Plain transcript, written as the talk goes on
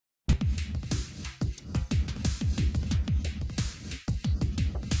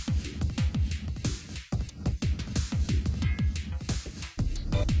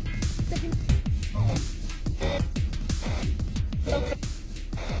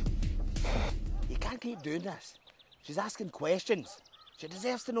can't keep doing this. She's asking questions. She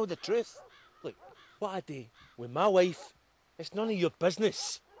deserves to know the truth. Look, what I do with my wife, it's none of your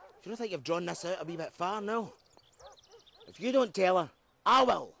business. Do you not think you've drawn this out a wee bit far now? If you don't tell her, I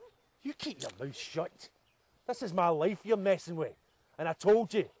will. You keep your mouth shut. This is my life you're messing with. And I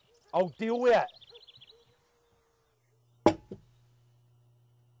told you, I'll deal with it.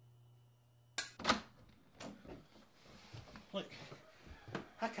 Look,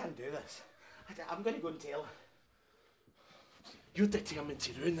 I can't do this. I'm going to go and tell her. You're determined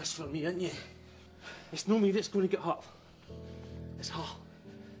to ruin this for me, aren't you? It's not me that's going to get hurt. It's her.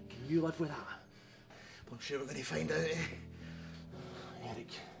 Can you live with that? I'm sure we're going to find out, eh? Eric,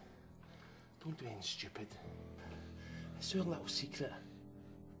 don't do anything stupid. It's our little secret.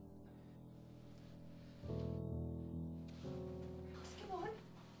 Come on.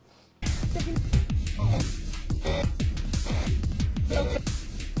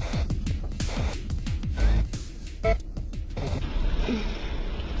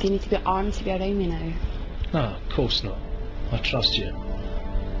 Do you need to be armed to be around me now? No, of course not. I trust you.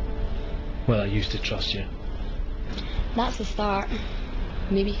 Well, I used to trust you. That's a start.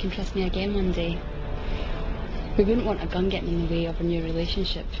 Maybe you can trust me again one day. We wouldn't want a gun getting in the way of a new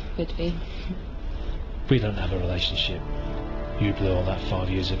relationship, would we? We don't have a relationship. You blew all that 5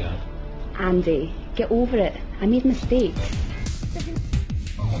 years ago. Andy, get over it. I made mistakes.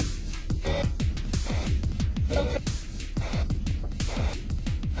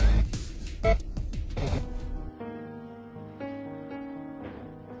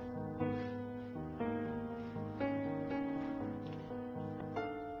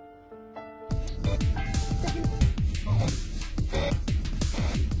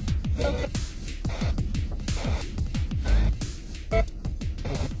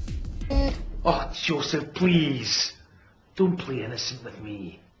 Oh, Joseph, please. Don't play innocent with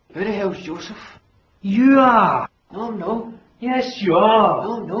me. Who the hell's Joseph? You are. No, no. Yes, you are.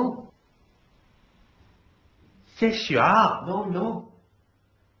 No, no. Yes, you are. No, no.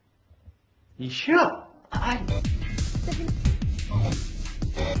 You sure? Aye.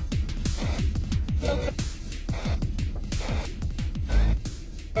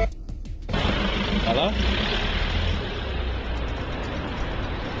 Hello?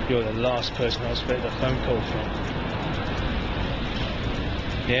 You're the last person I expected a phone call from.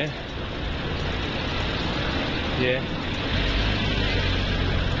 Yeah? Yeah?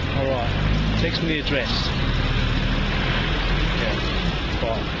 Alright. Text me the address. Yeah.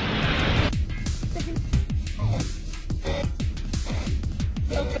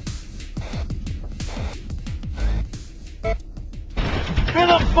 Bye.